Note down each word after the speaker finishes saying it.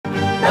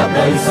đáp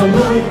lời sông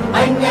núi,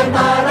 anh em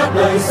ta đáp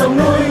lời sông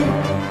núi,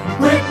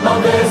 quyết bảo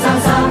vệ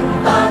Giang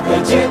Sang, ta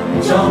thể chết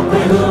cho quê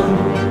hương.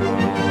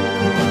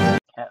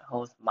 Can't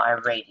host my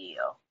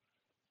radio.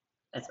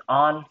 It's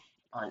on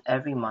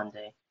every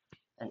Monday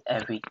and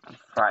every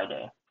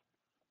Friday.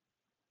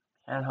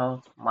 Can't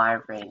host my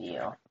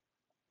radio.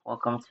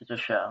 Welcome to the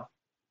show.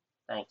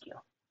 Thank you.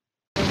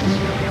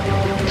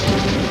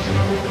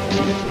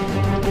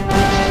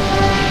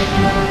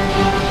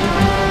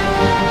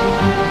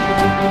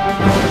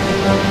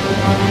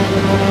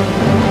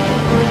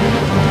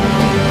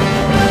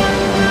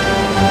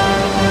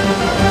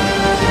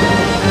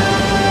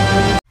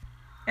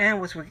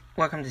 And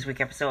welcome to this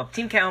week's episode of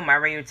Team Cat on my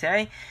radio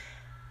today.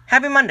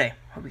 Happy Monday!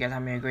 Hope you guys are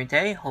having a great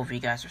day. Hope you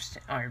guys are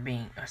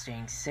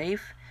staying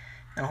safe,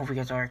 and hope you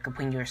guys are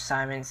completing your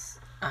assignments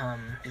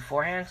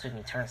beforehand so you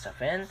can turn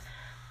stuff in.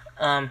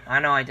 I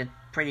know I did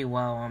pretty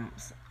well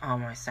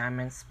on my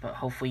assignments, but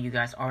hopefully you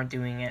guys are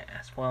doing it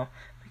as well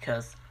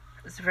because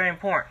it's very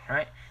important,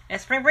 right? And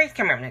spring break's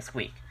coming up next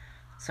week,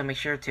 so make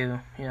sure to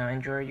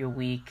enjoy your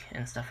week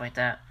and stuff like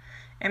that,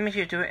 and make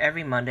sure to do it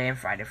every Monday and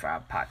Friday for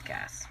our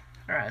podcast.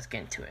 All right, let's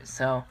get into it.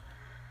 So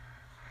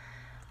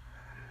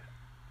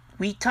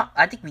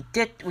I think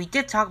we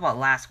did talk about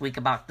last week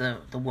about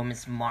the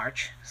Women's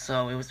March.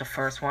 So it was the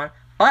first one,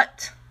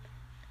 but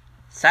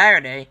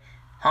Saturday,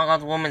 Hong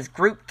Kong's women's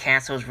group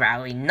cancels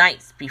rally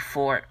nights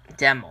before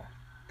demo.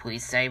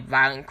 Police say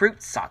violent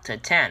groups sought to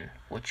attend,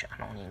 which I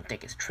don't even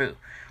think is true.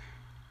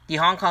 The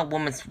Hong Kong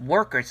Women's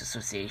Workers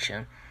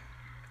Association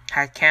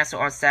had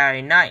canceled on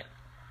Saturday night.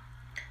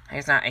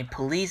 It's not a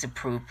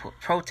police-approved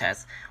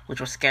protest, which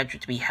was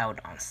scheduled to be held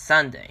on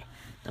Sunday.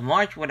 The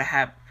march would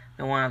have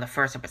been one of the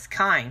first of its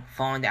kind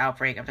following the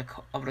outbreak of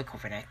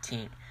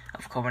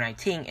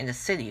COVID-19 in the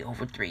city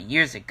over 3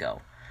 years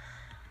ago.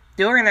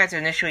 The organizers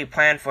initially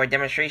planned for a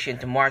demonstration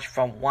to march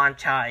from Wan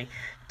Chai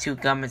to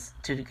the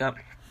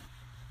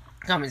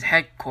government's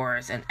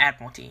headquarters and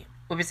Admiralty,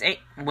 with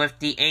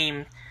the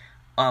aim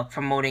of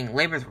promoting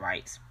labor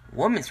rights,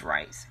 women's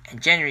rights,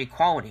 and gender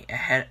equality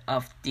ahead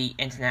of the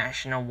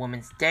International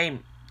Women's Day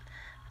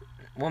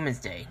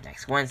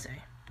next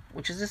Wednesday,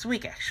 which is this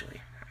week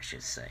actually, I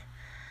should say.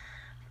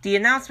 The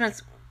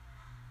announcement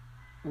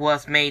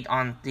was made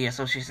on the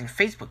association's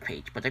Facebook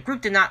page, but the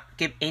group did not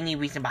give any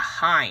reason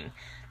behind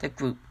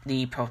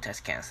the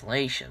protest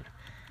cancellation.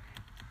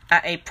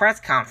 At a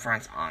press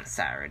conference on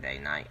Saturday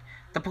night,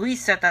 the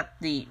police said that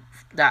the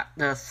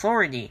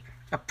authority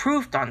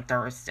approved on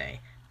Thursday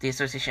the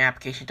association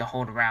application to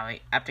hold a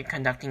rally after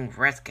conducting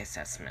risk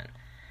assessment.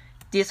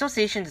 The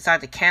association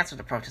decided to cancel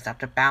the protest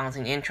after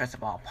balancing the interests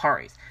of all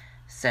parties,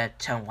 said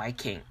Chen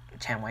Wai-king,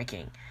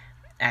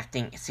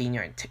 acting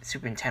senior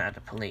superintendent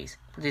of the police.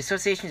 With the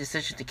association's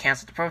decision to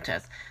cancel the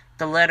protest,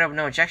 the letter of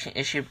no objection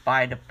issued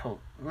by the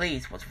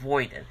police was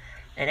voided,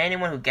 and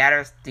anyone who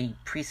gathers the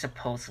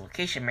presupposed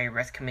location may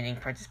risk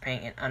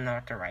participating in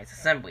unauthorized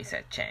assembly,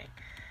 said Chang.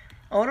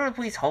 Although the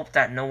police hoped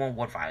that no one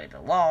would violate the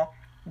law,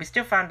 we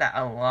still found that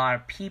a lot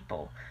of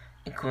people,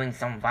 including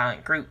some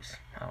violent groups,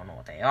 I don't know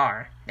what they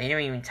are, they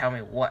didn't even tell me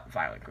what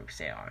violent groups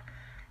they are,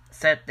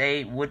 said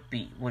they would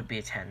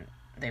attend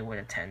the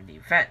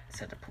event,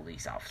 said the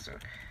police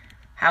officer.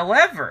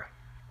 However,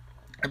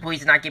 the police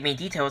did not give any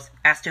details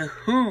as to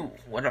who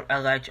would have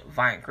alleged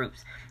violent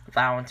groups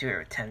volunteer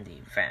to attend the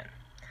event.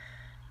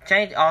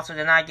 Chang also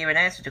did not give an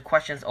answer to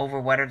questions over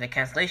whether the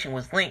cancellation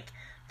was linked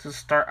to the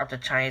start of the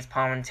Chinese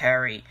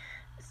parliamentary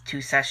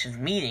two-sessions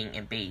meeting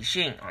in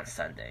Beijing on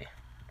Sunday.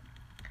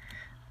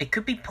 It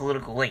could be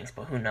political links,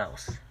 but who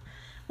knows?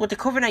 With the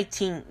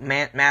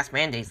COVID-19 mask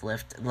mandates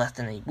lifted less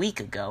than a week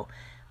ago,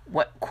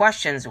 what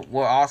questions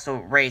were also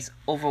raised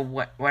over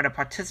whether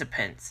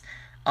participants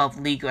of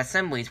legal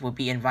assemblies would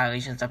be in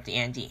violations of the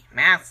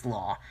anti-mask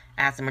law,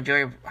 as the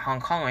majority of Hong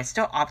Kongers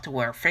still opt to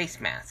wear a face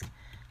mask.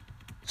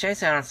 Chang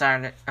said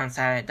on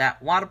Saturday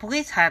that while the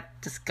police had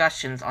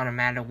discussions on the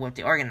matter with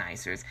the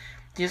organizers,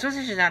 the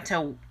association did not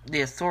tell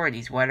the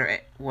authorities whether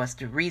it was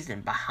the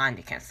reason behind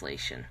the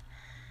cancellation.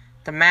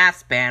 The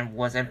mask ban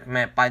was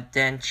implemented by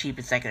then Chief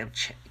Executive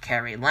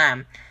Carrie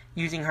Lam,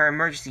 using her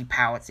emergency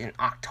powers in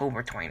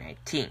October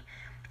 2019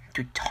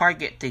 to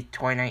target the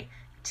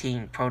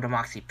 2019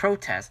 pro-democracy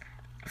protests.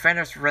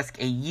 Offenders risk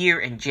a year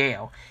in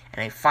jail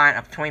and a fine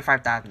of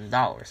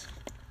 $25,000.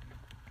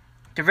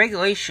 The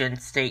regulation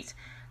states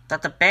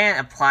that the ban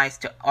applies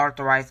to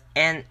authorized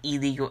and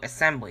illegal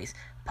assemblies,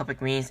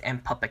 public meetings,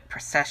 and public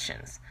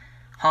processions.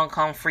 Hong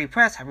Kong Free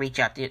Press have reached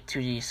out to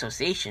the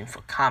association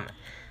for comment.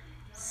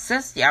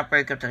 Since the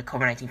outbreak of the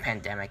COVID-19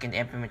 pandemic and the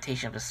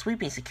implementation of the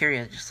sweeping security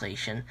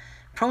legislation,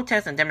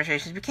 protests and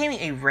demonstrations became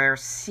a rare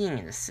scene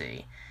in the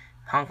city.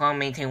 Hong Kong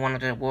maintained one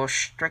of the world's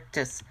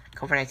strictest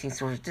COVID-19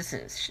 social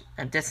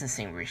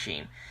distancing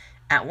regime.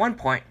 At one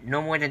point,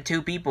 no more than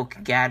 2 people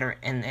could gather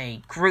in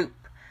a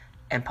group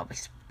in public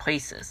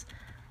places.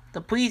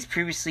 The police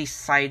previously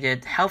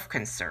cited health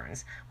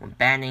concerns when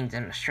banning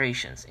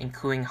demonstrations,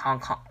 including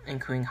Hong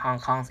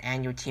Kong's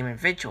annual Team and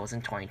Vigils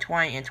in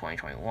 2020 and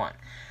 2021.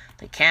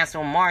 The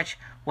canceled march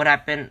would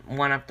have been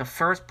one of the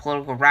first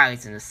political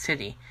rallies in the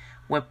city,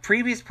 with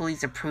previous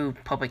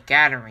police-approved public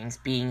gatherings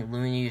being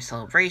Lunar New Year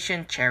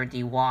celebration,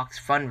 charity walks,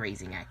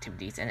 fundraising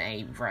activities, and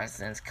a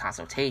residence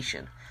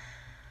consultation.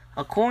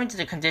 According to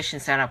the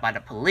conditions set up by the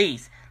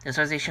police, the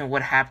association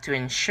would have to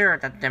ensure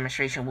that the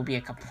demonstration will be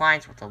in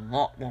compliance with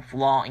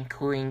law,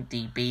 including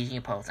the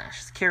Beijing Proposed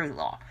National Security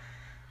Law.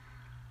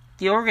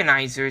 The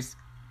organizers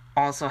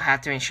also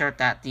had to ensure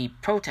that the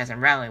protest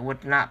and rally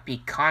would not be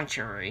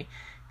contrary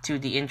to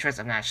the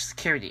interests of national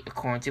security,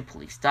 according to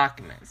police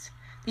documents.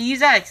 They use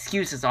that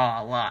excuse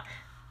all a lot.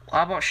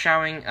 How about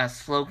shouting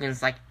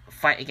slogans like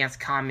 "fight against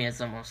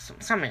communism" or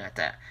something like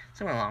that?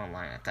 Something along the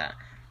line like that.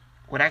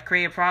 Would that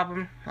create a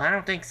problem? I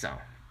don't think so.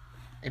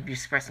 If you're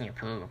expressing your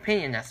political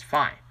opinion, that's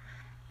fine.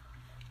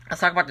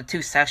 Let's talk about the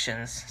 2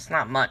 sessions. It's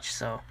not much,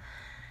 so.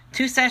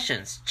 2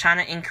 sessions.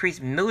 China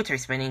increased military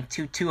spending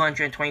to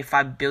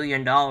 $225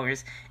 billion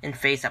in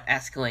face of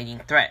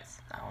escalating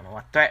threats. I don't know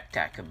what threat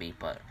that could be,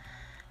 but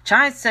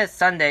China said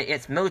Sunday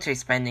its military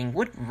spending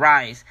would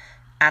rise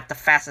at the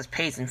fastest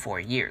pace in 4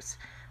 years,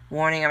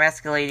 warning of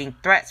escalating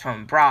threats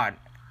from abroad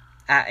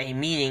at a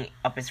meeting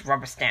of its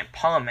rubber-stamp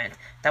parliament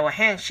that will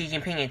hand Xi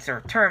Jinping a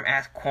 3rd term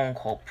as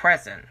quote-unquote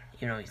president.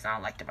 You know, he's not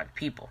elected by the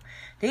people.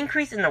 The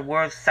increase in the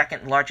world's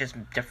 2nd largest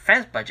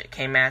defense budget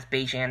came as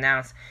Beijing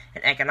announced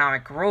an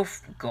economic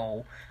growth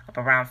goal of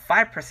around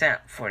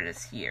 5% for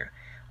this year,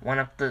 one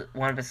of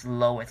its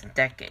lowest in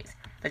decades.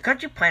 The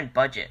country planned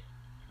budget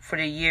for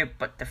the year,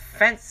 but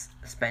defense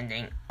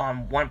spending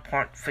on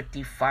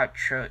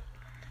 1.55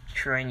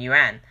 trillion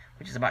yuan,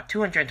 which is about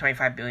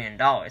 $225 billion,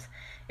 a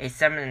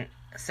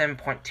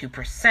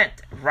 7.2%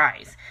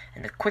 rise,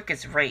 and the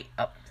quickest rate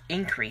of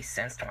increase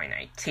since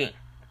 2019.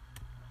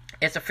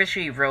 It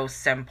officially rose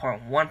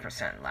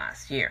 7.1%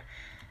 last year.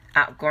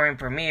 Outgoing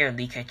Premier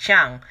Li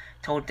Keqiang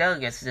told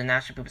delegates to the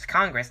National People's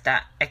Congress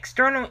that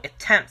external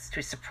attempts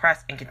to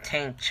suppress and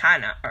contain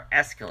China are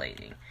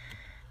escalating.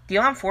 The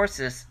armed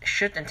forces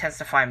should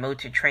intensify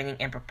military training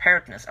and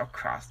preparedness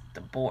across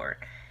the board,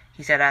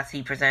 he said as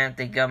he presented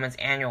the government's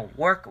annual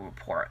work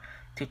report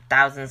to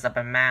thousands of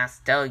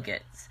amassed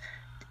delegates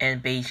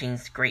in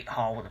Beijing's Great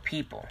Hall of the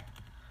People.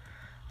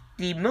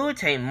 The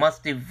military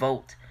must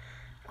devote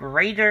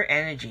greater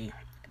energy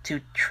to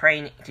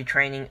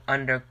training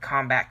under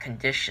combat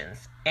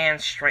conditions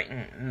and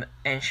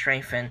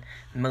strengthen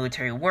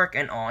military work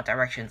in all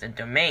directions and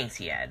domains,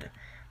 he added.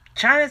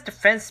 China's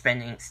defense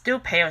spending still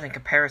pales in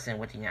comparison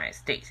with the United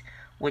States,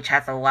 which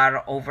has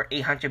allotted over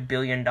 $800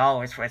 billion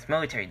for its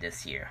military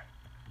this year,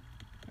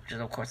 which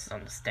is of course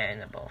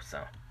understandable.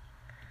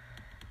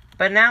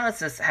 But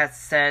analysis has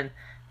said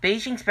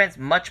Beijing spends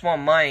much more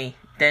money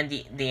than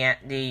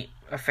the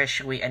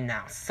officially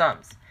announced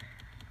sums.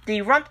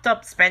 The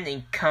ramped-up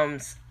spending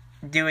comes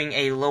during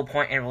a low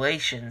point in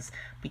relations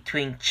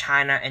between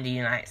China and the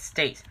United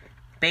States.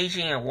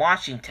 Beijing and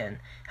Washington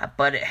have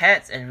butted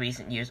heads in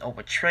recent years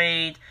over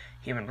trade,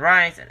 human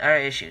rights, and other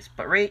issues,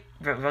 but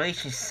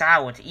relations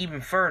soured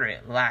even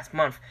further last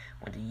month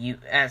when the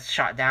U.S.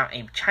 shot down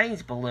a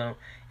Chinese balloon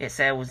it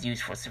said was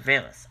used for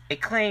surveillance, a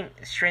claim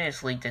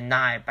strenuously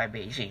denied by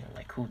Beijing.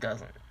 Like, who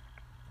doesn't?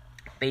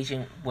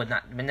 Beijing would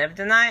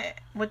deny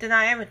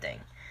everything.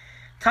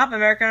 Top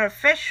American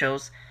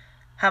officials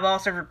have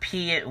also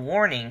repeated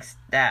warnings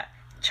that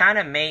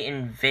China may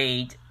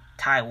invade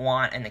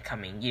Taiwan in the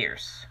coming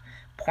years,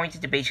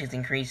 pointing to Beijing's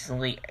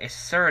increasingly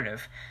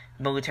assertive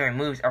military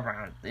moves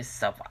around this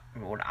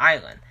sub-Rhode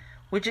Island,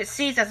 which it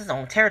sees as its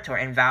own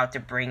territory and vowed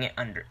to bring it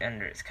under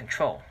its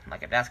control.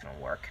 Like, if that's going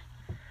to work.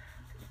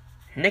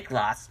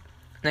 Nicholas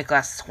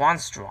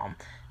Swanstrom,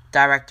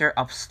 director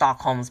of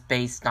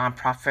Stockholm-based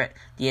nonprofit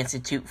the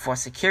Institute for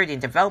Security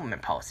and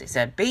Development Policy,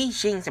 said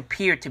Beijing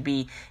appeared to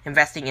be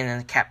investing in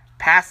a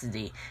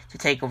capacity to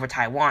take over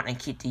Taiwan and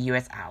keep the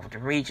U.S. out of the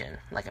region.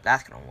 Like, if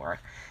that's going to work.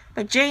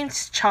 But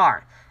James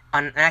Char,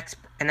 an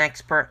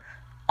expert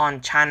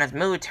on China's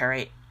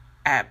military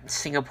at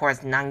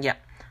Singapore's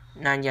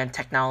Nanyang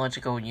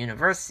Technological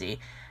University,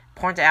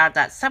 pointed out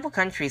that several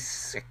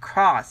countries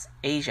across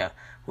Asia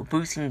were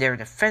boosting their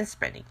defense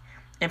spending,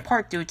 in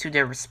part due to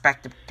their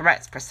respective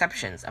threats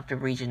perceptions of the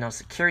regional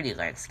security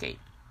landscape.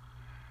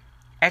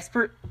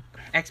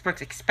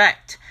 Experts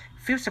expect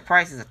few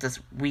surprises at this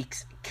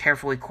week's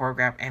carefully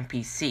choreographed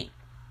NPC,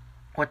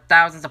 with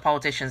thousands of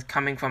politicians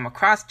coming from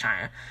across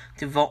China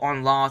to vote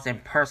on laws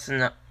and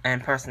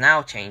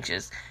personnel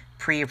changes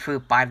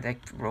pre-approved by the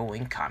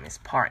ruling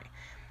Communist Party.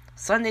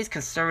 Sunday's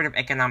conservative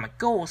economic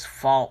goals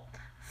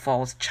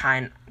falls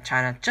China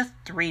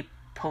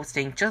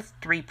posting just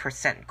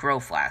 3%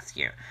 growth last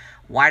year,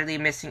 widely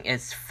missing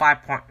its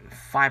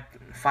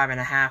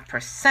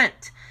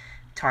 5.5%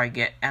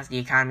 target as the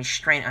economy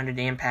strained under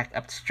the impact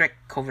of strict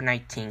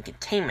COVID-19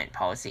 containment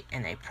policy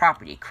and a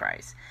property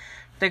crisis.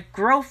 The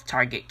growth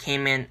target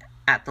came in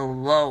at the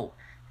low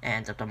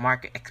end of the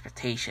market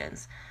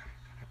expectations,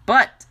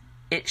 but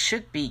it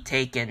should be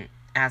taken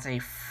as a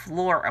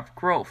floor of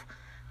growth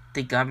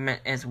the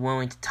government is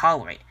willing to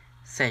tolerate,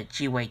 said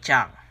Jiwei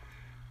Zhang,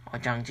 or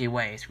Zhang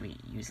Jiwei as we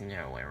using the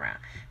other way around,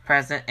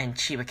 president and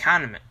chief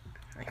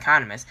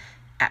economist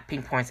at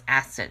Ping Point's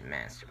Asset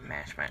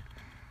Management.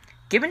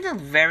 Given the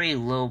very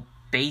low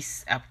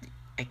base of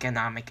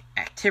economic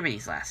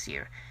activities last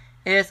year,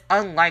 it is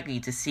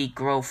unlikely to see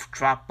growth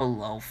drop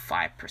below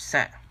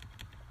 5%.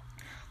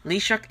 Li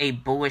struck a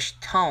bullish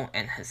tone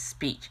in his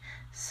speech,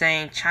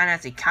 saying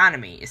China's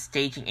economy is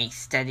staging a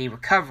steady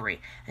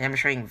recovery and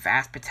demonstrating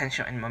vast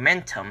potential and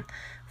momentum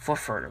for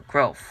further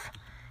growth.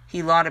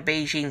 He lauded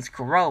Beijing's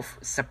growth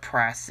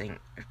suppressing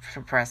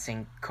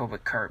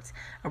COVID curves,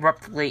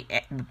 abruptly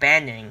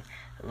abandoning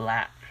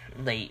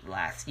late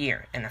last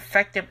year, an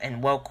effective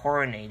and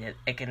well-coordinated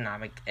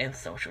economic and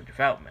social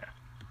development.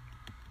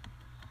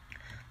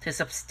 To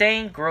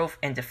sustain growth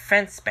in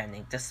defense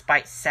spending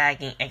despite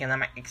sagging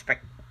economic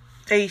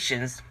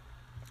expectations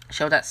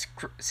show that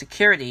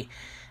security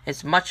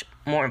is much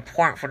more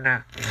important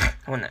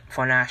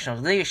for national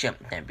leadership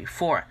than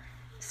before,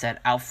 said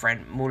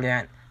Alfred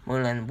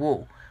Mulan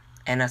Wu,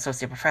 an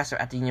associate professor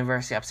at the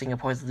University of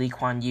Singapore's Lee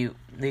Kuan Yew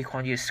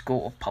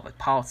School of Public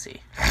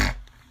Policy.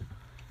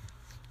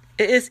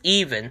 It is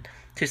even,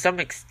 to some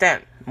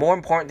extent, more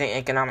important than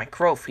economic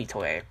growth, he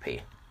told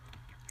AFP.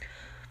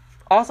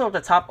 Also at the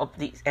top of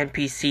the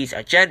NPC's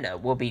agenda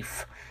will be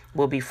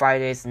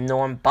Friday's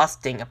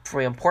norm-busting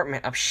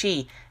reappointment of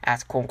Xi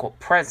as quote-unquote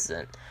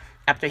president,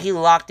 after he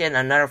locked in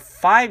another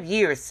 5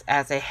 years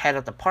as a head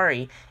of the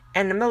party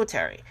and the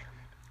military,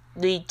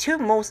 the two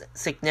most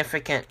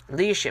significant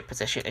leadership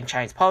positions in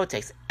Chinese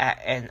politics at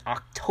an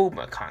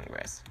October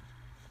Congress.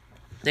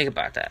 Think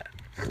about that.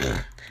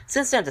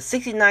 Since then, the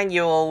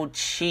 69-year-old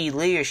Xi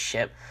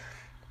leadership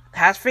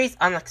has faced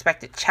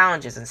unexpected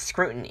challenges and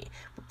scrutiny,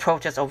 with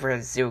protests over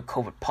his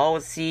zero-COVID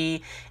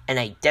policy and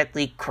a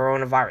deadly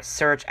coronavirus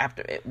surge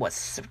after it was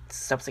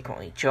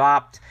subsequently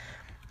dropped.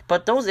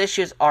 But those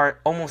issues are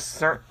almost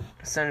certain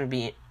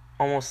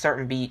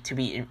to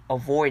be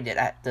avoided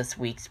at this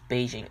week's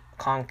Beijing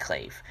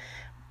conclave,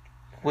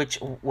 which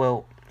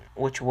will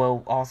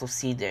also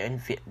see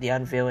the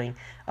unveiling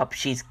of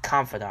Xi's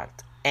confidant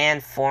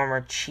and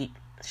former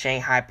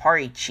Shanghai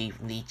Party chief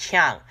Li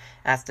Qiang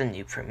as the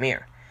new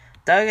premier.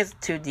 Delegates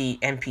to the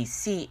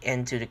NPC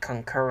and to the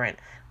concurrent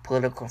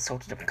Political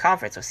Consultative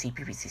Conference, or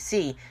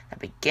CPPCC, that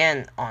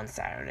began on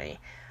Saturday,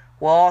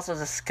 will also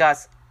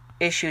discuss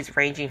issues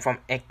ranging from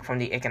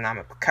the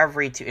economic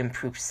recovery to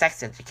improved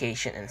sex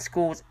education in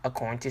schools,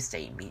 according to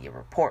state media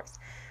reports.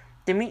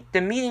 The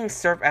meeting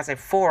served as a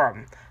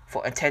forum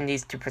for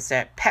attendees to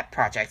present pet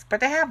projects, but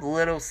they have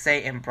little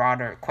say in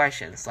broader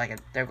questions, like if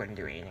they're going to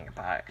do anything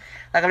about it.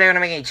 Like if they're going to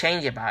make any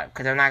change about it,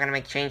 because they're not going to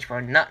make change for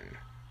nothing.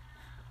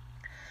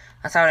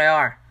 That's how they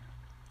are.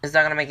 It's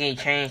not going to make any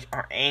change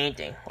or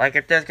anything. Like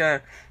if there's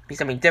going to be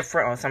something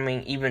different or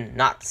something even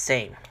not the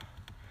same.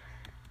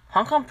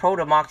 Hong Kong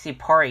pro-democracy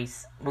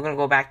parties, we're going to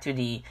go back to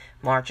the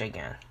march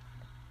again.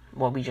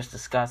 What we just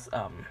discussed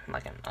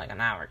like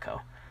an hour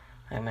ago.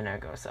 A minute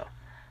ago or so.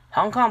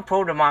 Hong Kong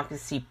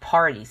pro-democracy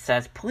party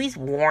says police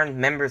warned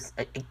members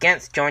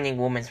against joining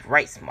Women's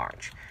Rights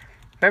March.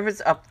 Members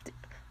of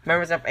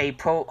a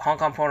Hong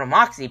Kong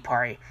pro-democracy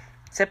party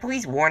said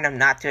police warned them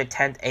not to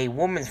attend a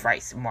Women's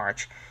Rights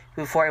March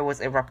before it was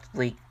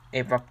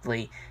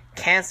abruptly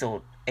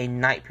cancelled a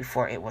night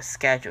before it was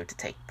scheduled to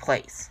take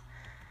place.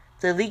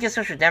 The League of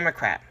Social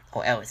Democrats,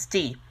 or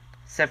LSD,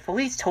 said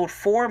police told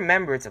 4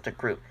 members of the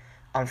group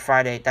on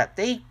Friday that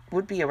they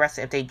would be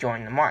arrested if they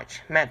joined the march,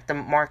 meant to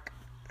mark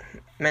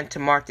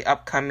the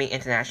upcoming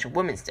International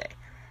Women's Day.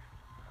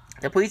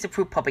 The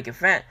police-approved public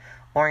event,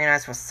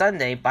 organized for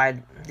Sunday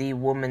by the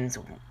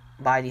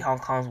Hong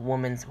Kong's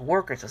Women's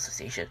Workers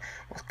Association,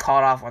 was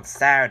called off on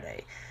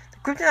Saturday. The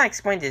group did not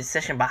explain the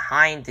decision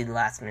behind the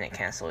last-minute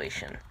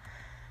cancellation.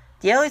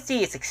 The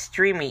LSD is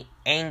extremely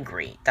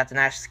angry that the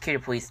National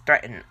Security Police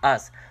threatened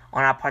us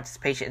on our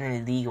participation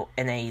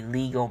in a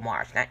legal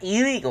march. Now,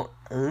 legal.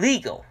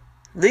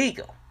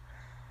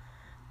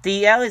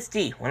 The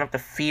LSD, one of the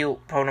few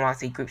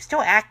pro-democracy groups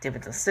still active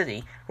in the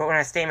city, wrote in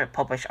a statement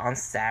published on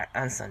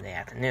Sunday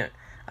afternoon.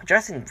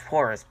 Addressing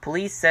reporters,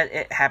 police said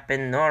it had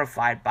been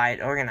notified by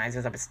the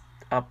organizers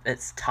of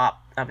its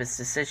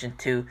decision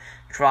to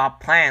draw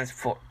plans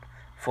for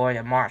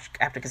the march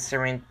after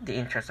considering the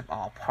interests of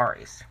all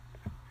parties.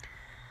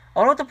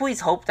 Although the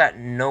police hope that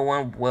no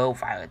one will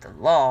violate the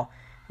law,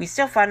 we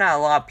still find out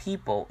a lot of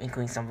people,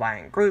 including some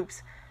violent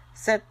groups,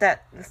 said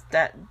that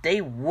they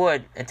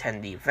would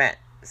attend the event,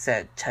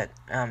 said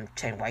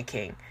Chen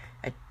Wai-king,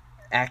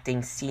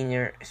 acting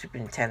senior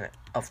superintendent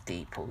of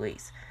the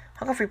police.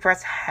 Hong Kong Free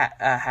Press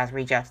has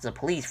reached out to the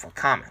police for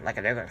comment, like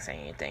they're going to say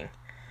anything.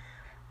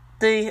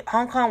 The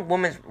Hong Kong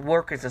Women's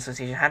Workers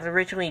Association had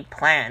originally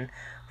planned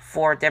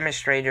for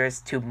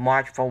demonstrators to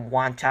march from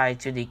Wan Chai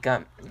to the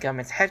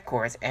government's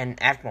headquarters and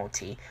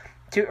Admiralty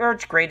to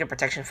urge greater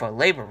protection for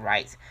labor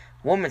rights,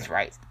 women's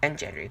rights, and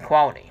gender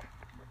equality.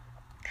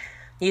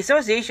 The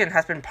association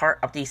has been part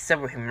of the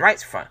Civil Human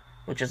Rights Front,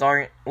 which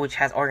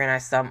has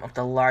organized some of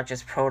the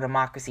largest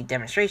pro-democracy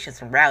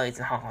demonstrations and rallies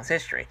in Hong Kong's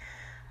history.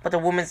 But the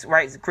women's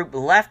rights group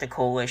left the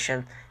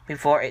coalition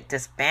before it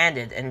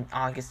disbanded in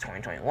August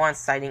 2021,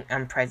 citing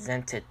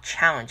unprecedented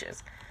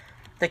challenges.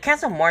 The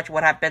cancelled march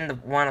would have been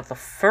one of the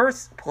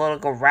first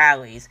political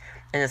rallies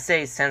in the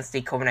city since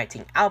the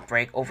COVID-19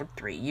 outbreak over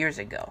 3 years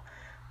ago,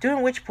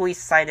 during which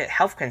police cited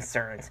health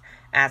concerns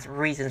as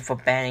reasons for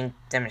banning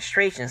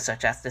demonstrations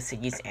such as the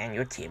city's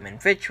annual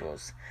Tiananmen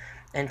rituals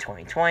in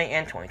 2020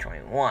 and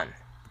 2021.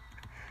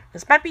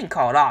 Despite being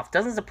called off,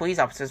 dozens of police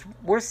officers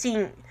were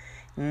seen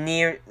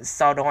near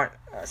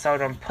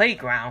Southern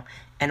Playground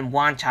and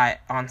Wanchai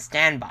on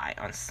standby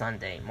on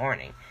Sunday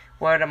morning,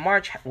 where the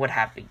march would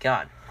have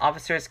begun.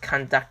 Officers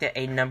conducted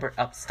a number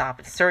of stop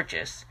and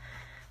searches.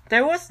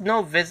 There was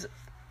no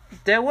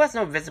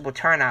visible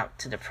turnout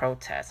to the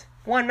protest.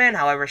 One man,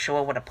 however,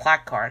 showed up with a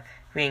placard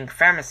reading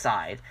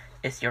 "Femicide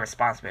is your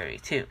responsibility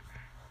too."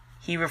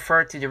 He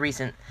referred to the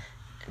recent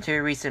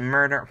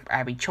murder of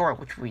Abby Choi,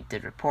 which we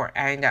did report,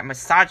 adding that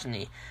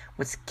misogyny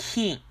was a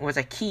key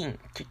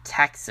to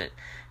tacit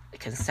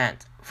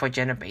consent for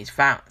gender-based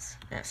violence,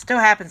 and it still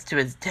happens to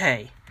this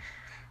day.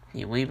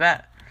 You believe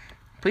that?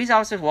 Police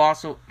officers were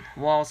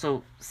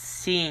also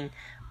seen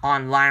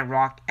on Lion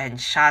Rock and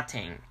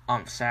Shatting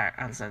on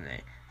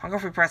Sunday. Hong Kong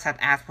Free Press had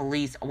asked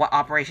police what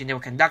operation they were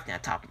conducting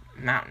at top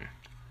mountain.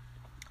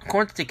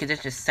 According to the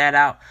conditions set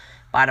out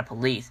by the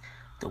police,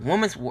 the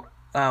Hong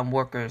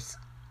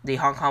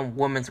Kong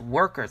Women's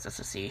Workers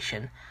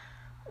Association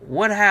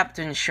would have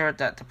to ensure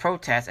that the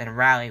protest and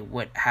rally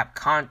would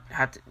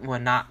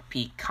not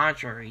be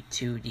contrary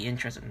to the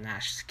interests of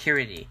national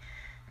security.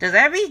 Does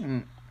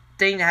everything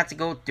that has to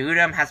go through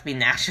them has to be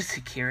national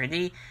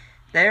security?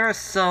 They're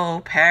so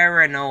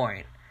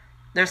paranoid.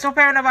 They're so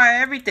paranoid about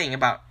everything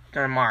about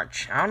their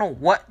march. I don't know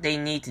what they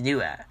need to do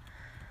that.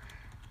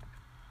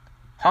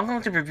 Hong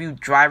Kong to review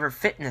driver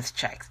fitness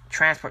checks,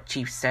 transport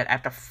chief said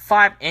after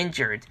 5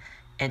 injured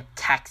in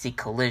taxi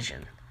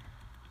collision.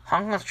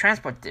 Hong Kong's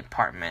transport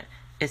department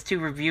is to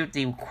review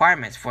the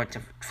requirements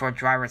for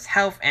drivers'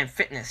 health and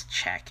fitness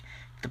check,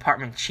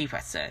 department chief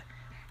has said.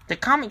 The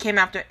comment came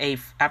after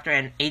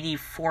an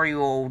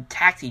 84-year-old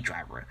taxi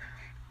driver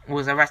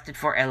was arrested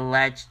for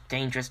alleged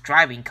dangerous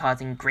driving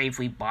causing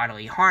gravely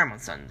bodily harm on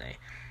Sunday.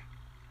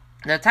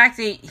 The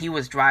taxi he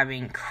was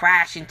driving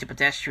crashed into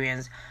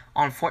pedestrians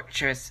on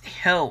Fortress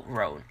Hill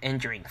Road,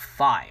 injuring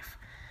 5.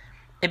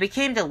 It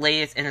became the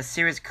latest in a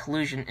serious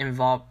collision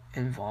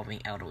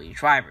involving elderly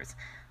drivers.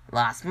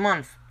 Last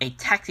month, a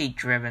taxi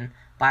driven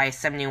by a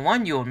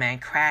 71-year-old man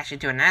crashed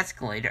into an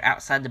escalator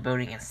outside the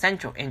building in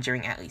Central,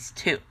 injuring at least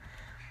 2.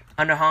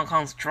 Under Hong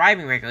Kong's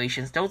driving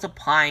regulations, those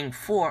applying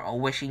for or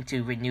wishing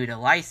to renew the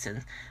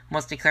license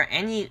must declare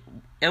any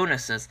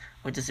illnesses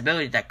or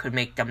disability that could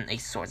make them a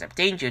source of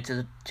danger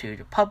to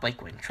the public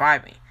when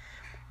driving.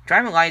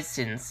 Driving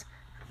licenses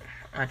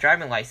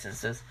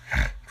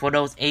for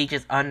those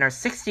ages under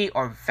 60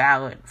 are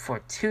valid for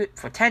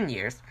 10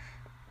 years.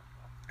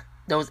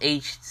 Those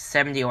aged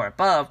 70 or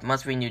above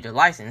must renew their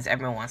license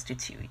every 1 to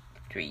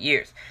 3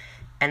 years.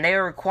 And they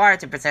are required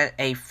to present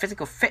a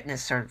physical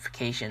fitness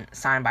certification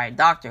signed by a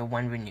doctor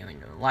when renewing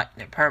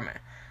their permit.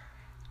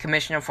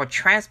 Commissioner for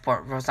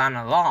Transport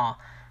Rosanna Law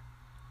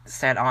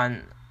said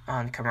on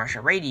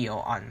commercial radio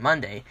on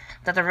Monday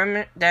that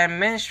the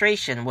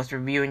administration was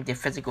reviewing the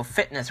physical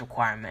fitness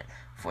requirement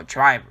for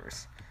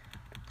drivers.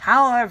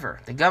 However,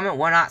 the government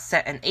will not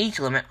set an age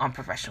limit on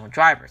professional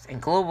drivers,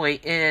 and globally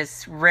it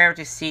is rare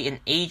to see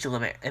an age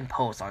limit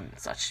imposed on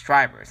such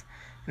drivers.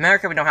 In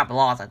America, we don't have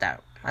laws like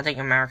that. I think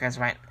America is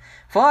right.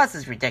 For us,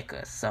 it's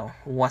ridiculous, so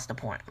what's the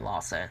point, Law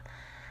said.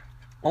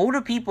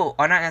 Older people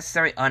are not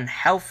necessarily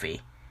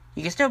unhealthy.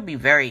 You can still be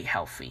very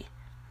healthy,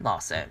 Law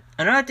said.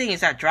 Another thing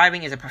is that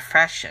driving is a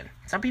profession.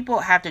 Some people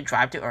have to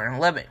drive to earn a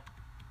living.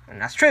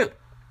 And that's true.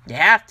 They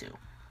have to.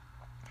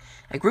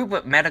 A group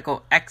of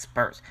medical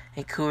experts,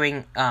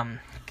 including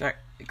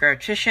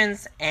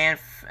geriatricians and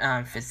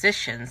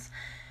physicians,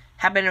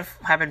 have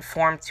been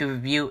formed to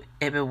review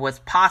if it would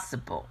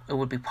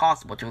be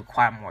possible to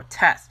require more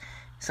tests,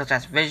 such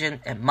as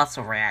vision and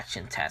muscle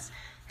reaction tests,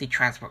 the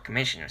Transport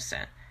Commissioner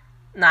said.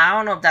 Now, I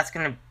don't know if that's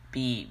going to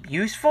be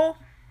useful,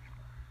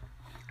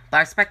 but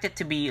I expect it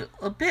to be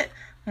a bit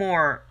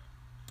more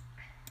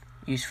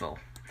useful.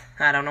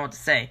 I don't know what to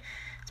say.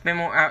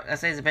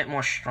 It's a bit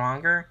more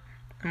stronger,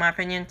 in my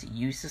opinion, to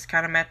use this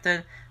kind of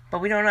method,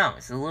 but we don't know.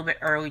 It's a little bit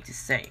early to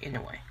say,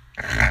 anyway.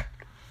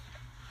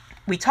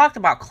 We talked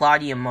about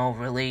Claudia Mo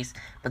release,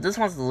 but this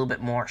one's a little bit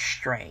more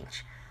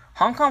strange.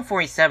 Hong Kong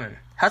 47,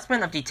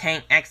 husband of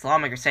detained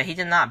ex-lawmaker, said he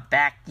did not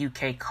back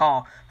UK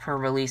call for a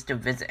release to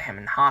visit him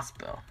in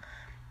hospital.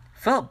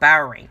 Philip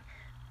Bowering,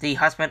 the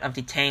husband of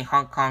detained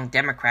Hong Kong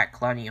Democrat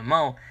Claudia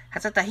Mo,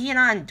 has said that he did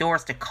not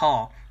endorse the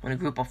call when a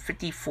group of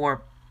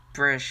 54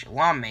 British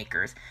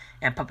lawmakers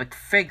and public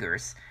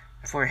figures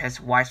for his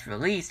wife's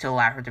release to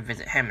allow her to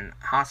visit him in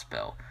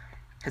hospital.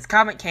 His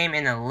comment came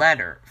in a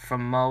letter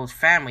from Mo's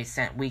family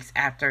sent weeks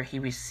after he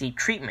received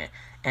treatment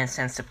in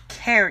intensive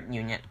care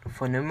unit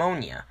for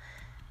pneumonia.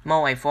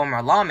 Mo, a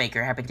former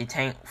lawmaker, had been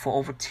detained for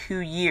over 2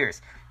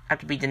 years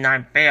after being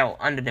denied bail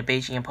under the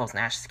Beijing-imposed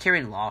national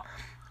security law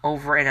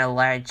over an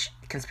alleged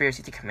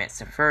conspiracy to commit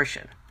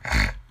subversion.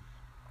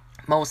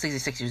 Mo,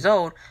 66 years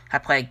old,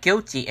 had pled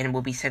guilty and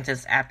will be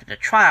sentenced after the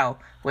trial,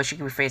 where she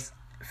could face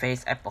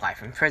a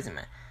life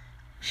imprisonment.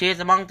 She is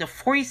among the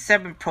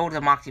 47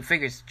 pro-democracy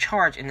figures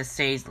charged in the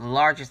state's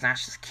largest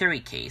national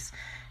security case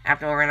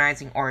after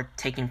organizing or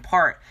taking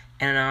part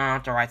in an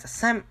unauthorized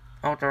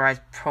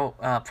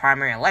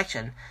primary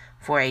election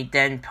for a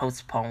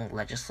then-postponed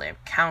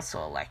legislative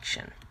council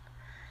election.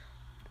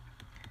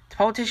 The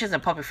politicians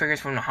and public figures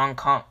from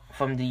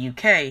the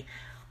UK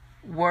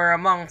were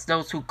amongst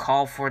those who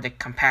called for the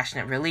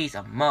compassionate release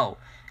of Mo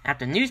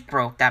after news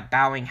broke that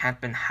Bowing had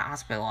been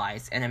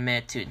hospitalized and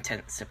admitted to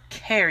intensive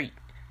care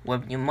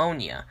with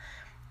pneumonia.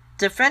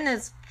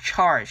 Defendants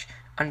charged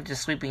under the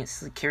sweeping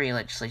security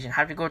legislation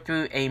have to go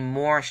through a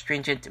more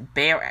stringent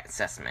bail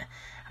assessment.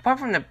 Apart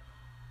from the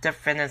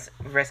defendant's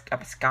risk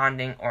of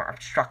absconding or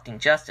obstructing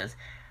justice,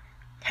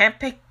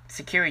 handpicked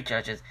security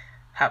judges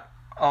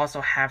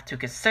also have to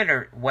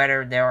consider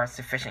whether there are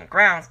sufficient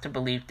grounds to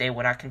believe they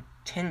would not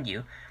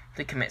continue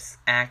to commit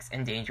acts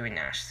endangering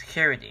national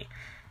security.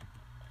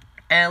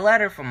 In a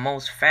letter from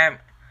most family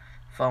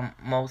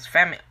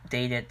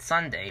dated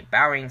Sunday,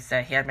 Bowing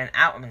said he had been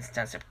out of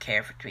intensive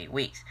care for 3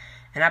 weeks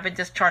and had been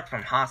discharged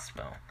from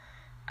hospital.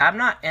 I have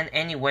not in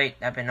any way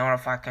been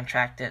notified,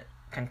 contacted,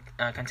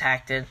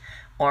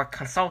 or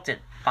consulted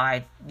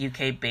by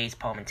UK-based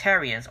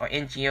parliamentarians or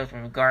NGOs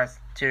with regards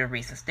to the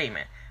recent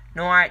statement,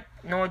 nor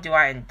do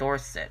I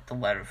endorse it, the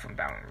letter from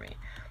Bowing read.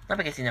 Not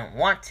because he didn't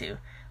want to,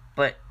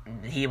 but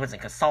he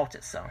wasn't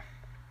consulted, so.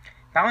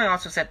 Bowing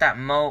also said that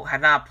Mo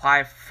had not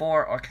applied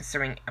for or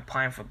considering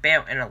applying for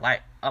bail in the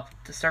light of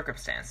the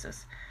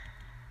circumstances.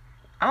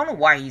 I don't know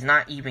why he's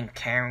not even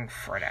caring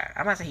for that.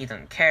 I'm not saying he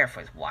doesn't care for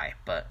his wife,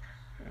 but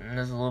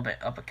there's a little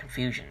bit of a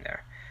confusion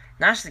there.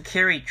 National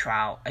security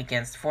trial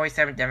against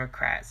 47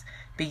 Democrats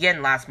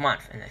began last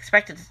month and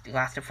expected to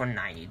last for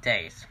 90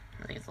 days.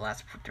 I think it's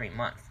lasted for 3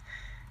 months.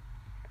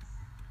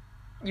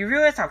 You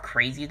realize how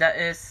crazy that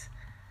is?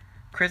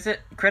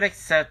 Critics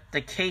said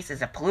the case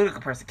is a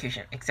political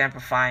persecution,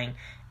 exemplifying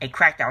a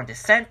crackdown on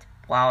dissent,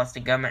 whilst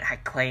the government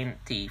had claimed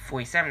the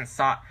 47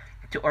 sought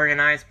to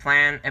organize,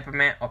 plan,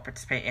 implement, or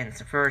participate in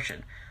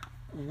subversion.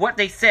 What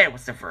they said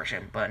was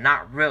subversion, but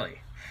not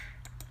really.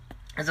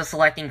 It's just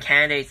selecting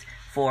candidates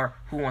for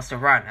who wants to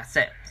run. That's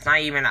it. It's not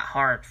even that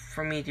hard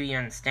for me to even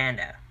understand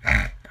that.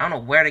 I don't know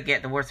where to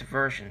get the word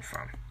subversion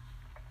from.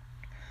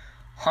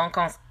 Hong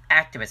Kong's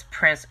activist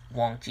Prince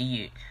Wong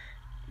Ji-yu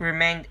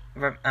remained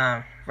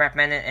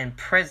reprimanded in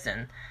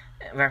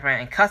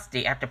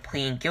custody after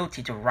pleading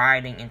guilty to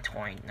rioting in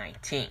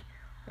 2019.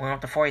 One of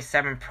the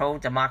 47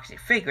 pro-democracy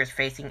figures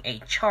facing a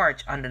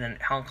charge under the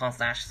Hong Kong's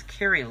national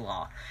security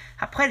law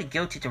had pleaded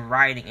guilty to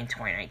rioting in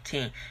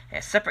 2019 in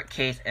a separate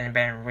case and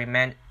been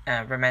remanded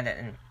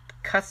in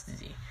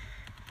custody.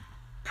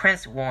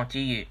 Prince Wong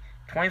Ji-yu,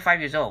 25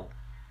 years old,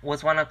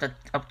 was one of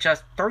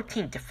just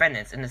 13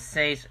 defendants in the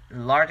state's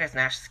largest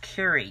national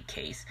security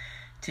case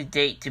to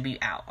date to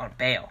be out on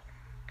bail.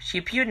 She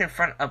appeared in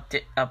front of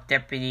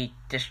Deputy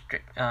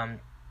District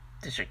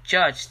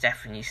Judge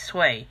Stephanie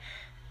Sui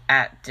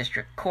at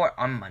District Court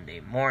on Monday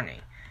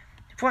morning.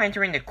 Before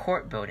entering the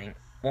court building,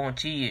 Wong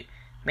Ji-yu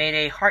made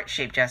a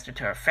heart-shaped gesture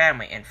to her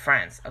family and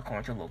friends,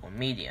 according to local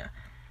media.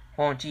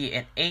 Wong Ji-yu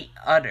and 8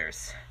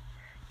 others,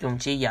 Yong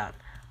Ji-yan,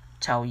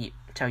 Chao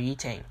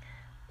Yi-ting,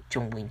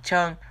 Zhong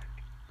Wing-cheng,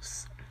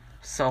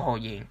 So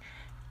Ho-ying,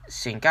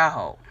 Xin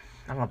Ga-ho,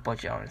 I'm going to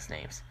butcher all his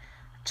names,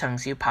 Cheng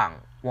Xiu-pang,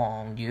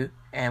 Wang Yu,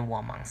 and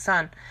Wang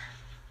Mang-san,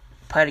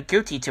 pleaded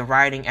guilty to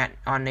rioting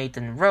on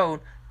Nathan Road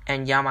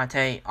and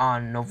Yamate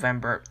on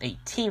November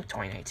 18,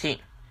 2019.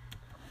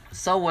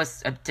 So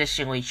was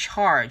additionally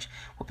charged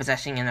with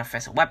possessing an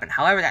offensive weapon.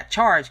 However, that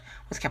charge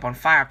was kept on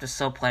fire after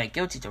So pleaded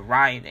guilty to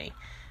rioting.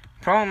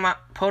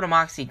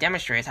 Pro-democracy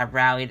demonstrators have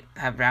rallied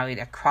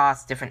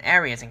across different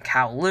areas in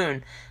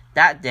Kowloon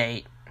that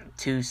day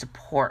to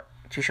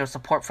show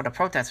support for the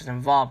protesters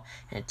involved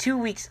in a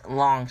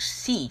 2-week-long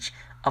siege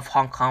of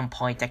Hong Kong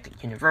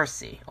Polytechnic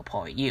University, or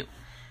PolyU.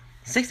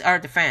 6 other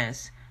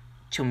defendants,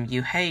 Chum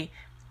Yu-hei,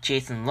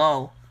 Jason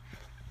Low,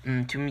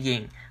 Tum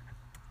Ying,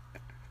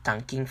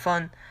 Dang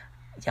King-fun,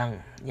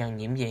 Yang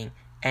Nim-ying,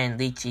 and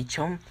Li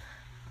Chi-chung,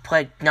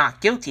 pled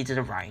not guilty to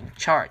the rioting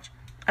charge.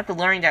 After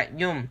learning that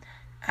Yum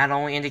had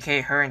only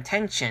indicated her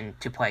intention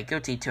to plead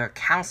guilty to her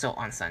counsel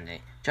on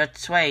Sunday, Judge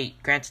Sui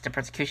granted the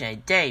prosecution a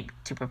day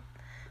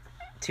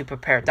to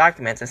prepare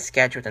documents and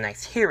schedule the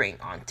next hearing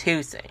on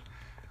Tuesday.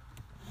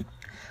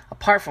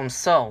 Apart from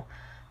So,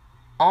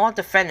 all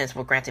defendants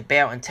were granted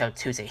bail until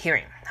Tuesday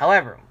hearing.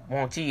 However,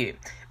 Wong Ji-yu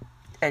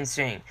and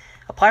Xing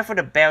applied for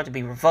the bail to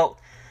be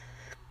revoked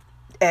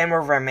and will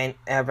remain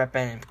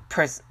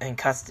in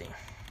custody.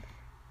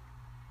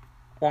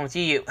 Wong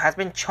Ji-yu has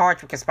been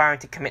charged with conspiring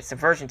to commit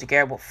subversion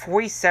together with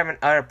 47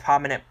 other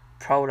prominent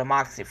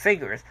pro-democracy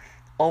figures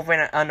over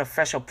an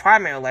unofficial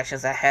primary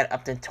elections ahead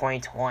of the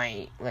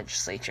 2020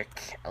 legislature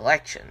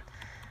election.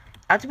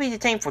 After being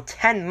detained for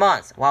 10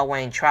 months while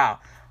waiting trial,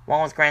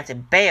 Wong was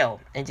granted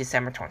bail in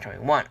December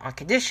 2021 on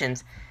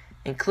conditions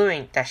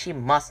including that she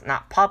must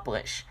not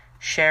publish,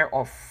 share,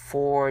 or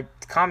forward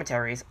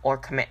commentaries or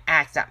commit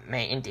acts that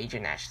may endanger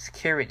national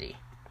security.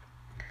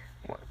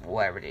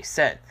 Whatever they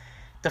said.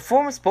 The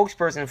former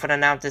spokesperson for the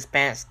now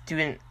disbanded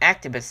student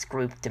activist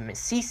group, the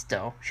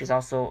Mesisto, she's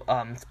also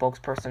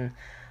spokesperson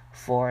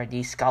for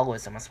the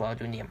scholarism as well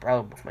during the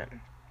Umbrella Movement,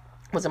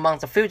 was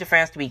amongst the few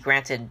defendants to be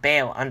granted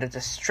bail under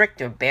the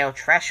stricter bail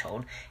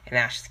threshold in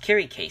national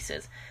security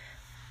cases.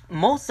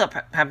 Most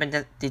have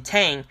been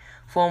detained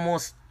for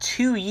almost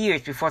 2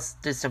 years before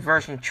the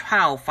subversion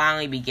trial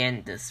finally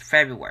began this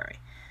February.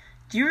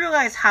 Do you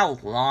realize how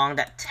long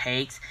that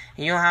takes?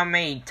 And you know how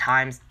many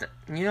times,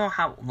 you know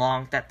how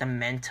long that the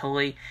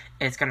mentally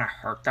is going to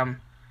hurt them?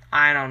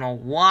 I don't know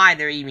why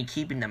they're even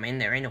keeping them in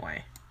there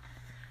anyway.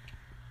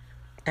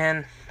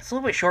 And it's a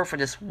little bit short for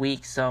this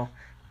week, so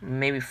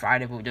maybe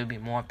Friday we'll do a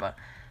bit more, but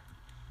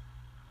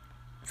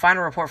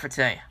final report for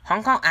today.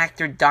 Hong Kong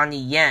actor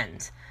Donnie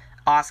Yen's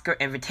Oscar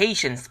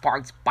invitation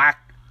sparks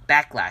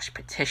backlash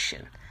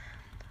petition.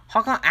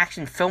 Hong Kong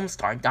action film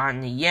star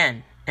Donnie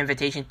Yen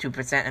invitation to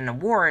present an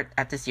award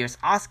at this year's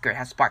Oscar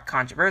has sparked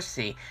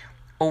controversy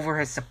over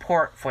his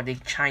support for the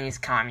Chinese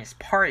Communist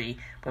Party,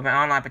 with an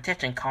online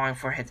petition calling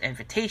for his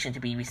invitation to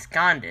be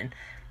rescinded,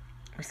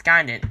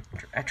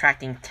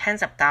 attracting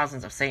tens of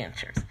thousands of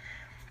signatures.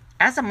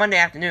 As of Monday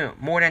afternoon,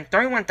 more than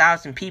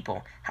 31,000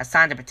 people have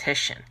signed the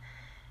petition.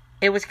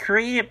 It was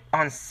created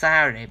on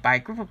Saturday by a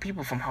group of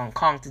people from Hong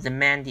Kong to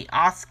demand the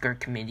Oscar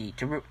committee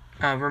to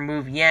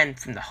remove Yen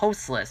from the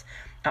host list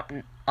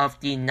of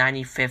the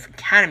 95th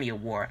Academy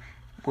Award,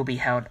 will be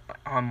held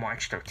on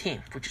March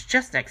 13th, which is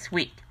just next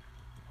week.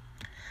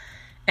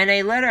 In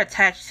a letter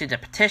attached to the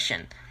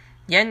petition,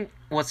 Yen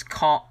was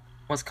called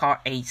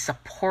a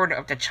supporter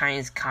of the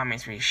Chinese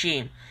Communist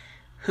regime,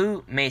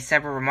 who made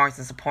several remarks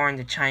in supporting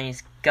the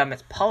Chinese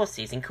government's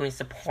policies, including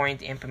supporting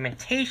the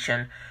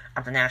implementation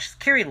of the national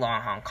security law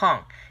in Hong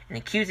Kong, and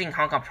accusing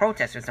Hong Kong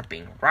protesters of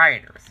being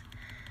rioters.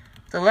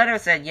 The letter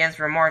said Yen's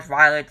remarks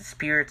violate the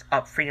spirit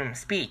of freedom of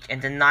speech and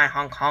deny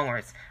Hong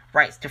Kongers'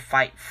 rights to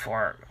fight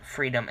for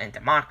freedom and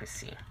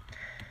democracy.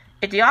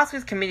 If the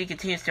Oscars committee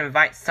continues to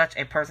invite such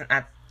a person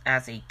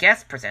as a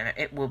guest presenter,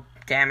 it will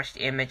damage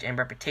the image and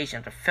reputation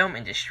of the film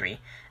industry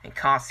and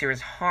cause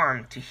serious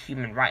harm to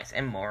human rights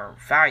and moral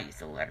values,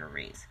 the letter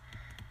reads.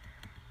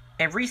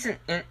 In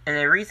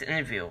a recent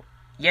interview,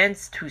 Yen,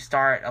 who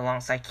starred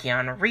alongside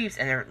Keanu Reeves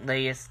in the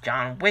latest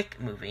John Wick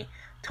movie,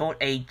 told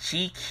a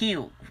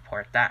GQ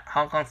report that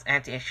Hong Kong's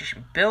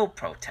anti-extradition bill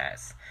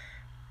protests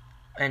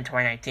in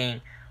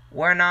 2019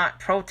 were not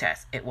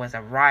protests, it was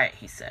a riot,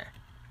 he said.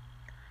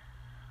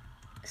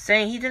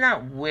 Saying he did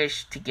not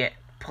wish to get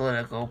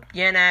political,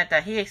 Yen added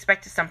that he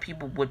expected some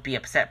people would be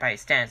upset by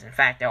his stance. In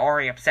fact, they're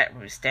already upset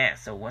with his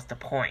stance, so what's the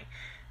point?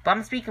 But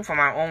I'm speaking from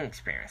my own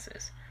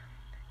experiences.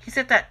 He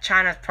said that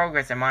China's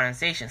progress and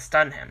modernization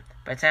stunned him,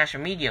 but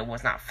international media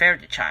was not fair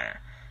to China.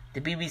 The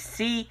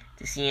BBC,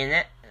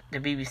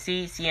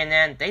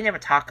 CNN, they never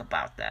talk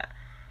about that.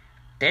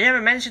 They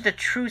never mention the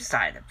true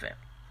side of it.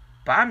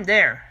 But I'm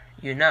there,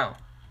 you know,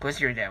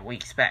 because you're there, we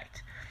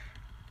expect.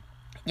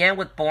 Yen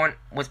was born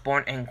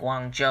in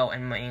Guangzhou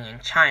in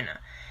mainland China,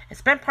 and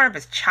spent part of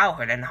his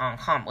childhood in Hong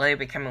Kong, later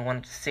becoming one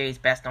of the city's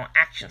best-known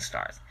action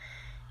stars.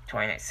 In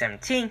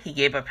 2017, he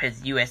gave up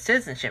his U.S.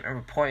 citizenship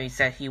and reportedly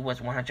said he was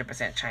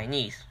 100%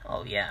 Chinese.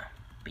 Oh yeah,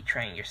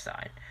 betraying your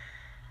side.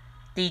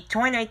 The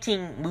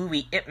 2019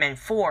 movie Ip Man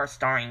 4,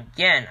 starring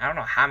Yen, I don't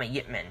know how many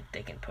Ip Men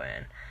they can put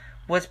in,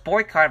 was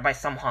boycotted by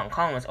some Hong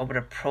Kongers over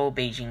the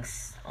pro-Beijing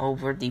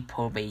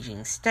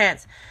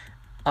stance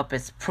of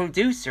its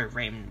producer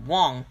Raymond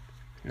Wong,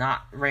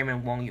 not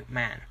Raymond Wong Ip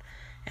Man,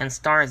 and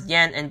stars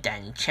Yen and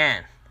Danny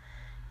Chan.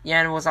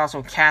 Yen was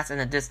also cast in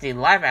the Disney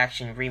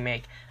live-action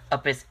remake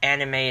of its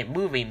animated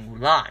movie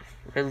Mulan,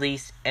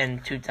 released in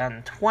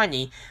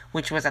 2020,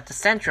 which was at the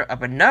center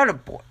of another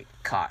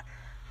boycott,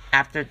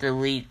 after the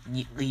Li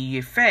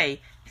Yufei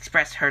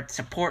expressed her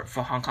support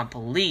for Hong Kong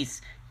police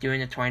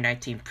during the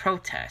 2019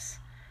 protests.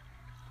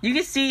 You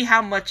can see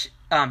how much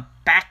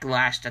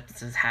backlash that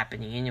this is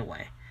happening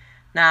anyway.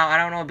 Now, I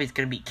don't know if it's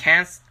going to be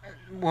cancelled.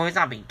 Well, it's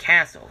not being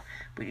cancelled.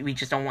 We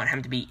just don't want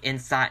him to be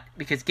inside.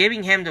 Because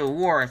giving him the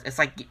awards, it's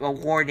like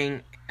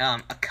awarding a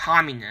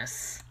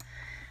communist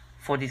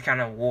for these kind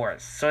of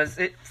awards. So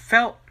it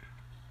felt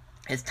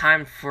it's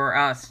time for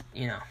us,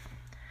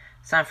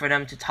 it's time for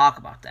them to talk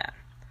about that.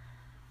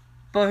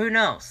 But who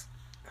knows?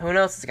 Who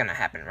knows what's going to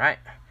happen, right?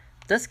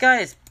 This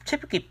guy is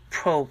typically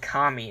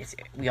pro-communist,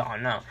 we all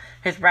know.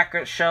 His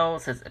record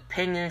shows, his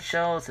opinion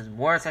shows, his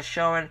words are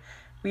showing.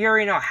 We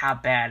already know how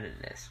bad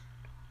it is,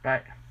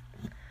 right?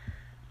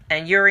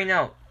 And you already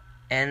know.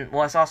 And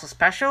what's also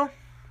special?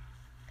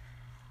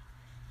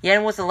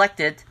 Yen was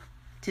elected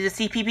to the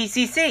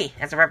CPPCC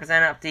as a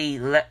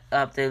representative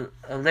of the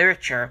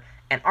literature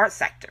and art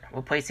sector,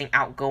 replacing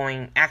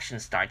outgoing action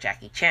star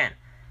Jackie Chan.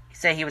 He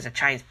said he was a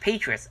Chinese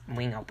patriot,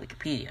 reading on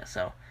Wikipedia,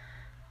 so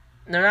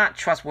they're not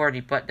trustworthy,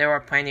 but there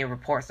are plenty of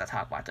reports that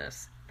talk about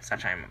this,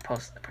 such as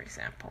Post, for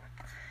example.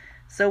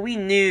 So we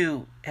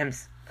knew him.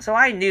 So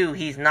I knew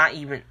he's not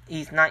even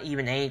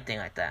anything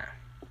like that.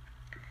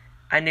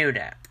 I knew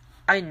that.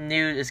 I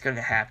knew it's going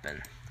to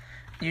happen.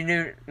 You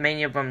knew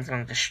many of them was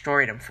going to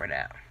destroy them for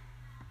that.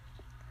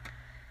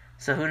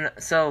 So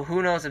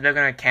who knows if they're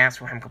going to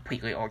cancel him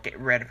completely or get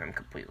rid of him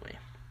completely.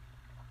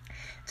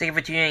 Thank you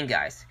for tuning in,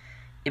 guys.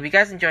 If you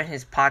guys enjoy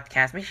his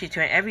podcast, make sure you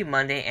tune in every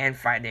Monday and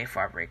Friday for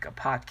our Breakup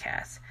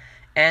podcast.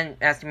 And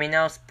as you may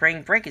know,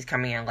 spring break is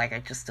coming in, like I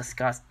just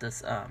discussed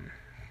this an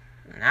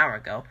hour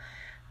ago.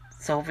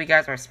 So hope you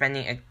guys are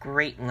spending a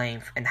great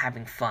length and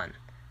having fun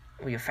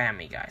with your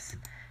family, guys.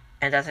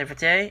 And that's it for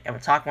today, and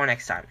we'll talk more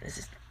next time.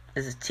 This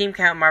is Team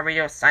Count My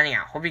Radio signing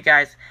out. Hope you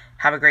guys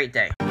have a great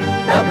day.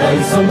 Đáp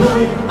lời sông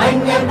núi,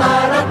 anh em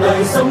ta đáp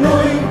lời sông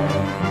núi,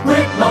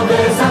 quyết bảo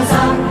vệ Giang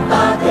Sang,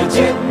 ta thể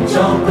chết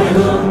cho quê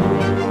hương.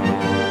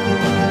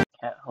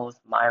 Can't host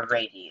my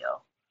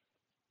radio.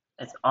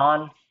 It's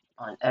on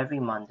every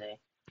Monday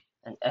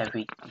and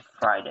every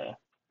Friday.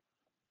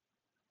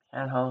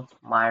 Can't host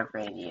my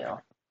radio.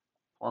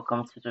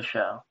 Welcome to the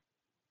show.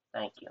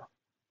 Thank you.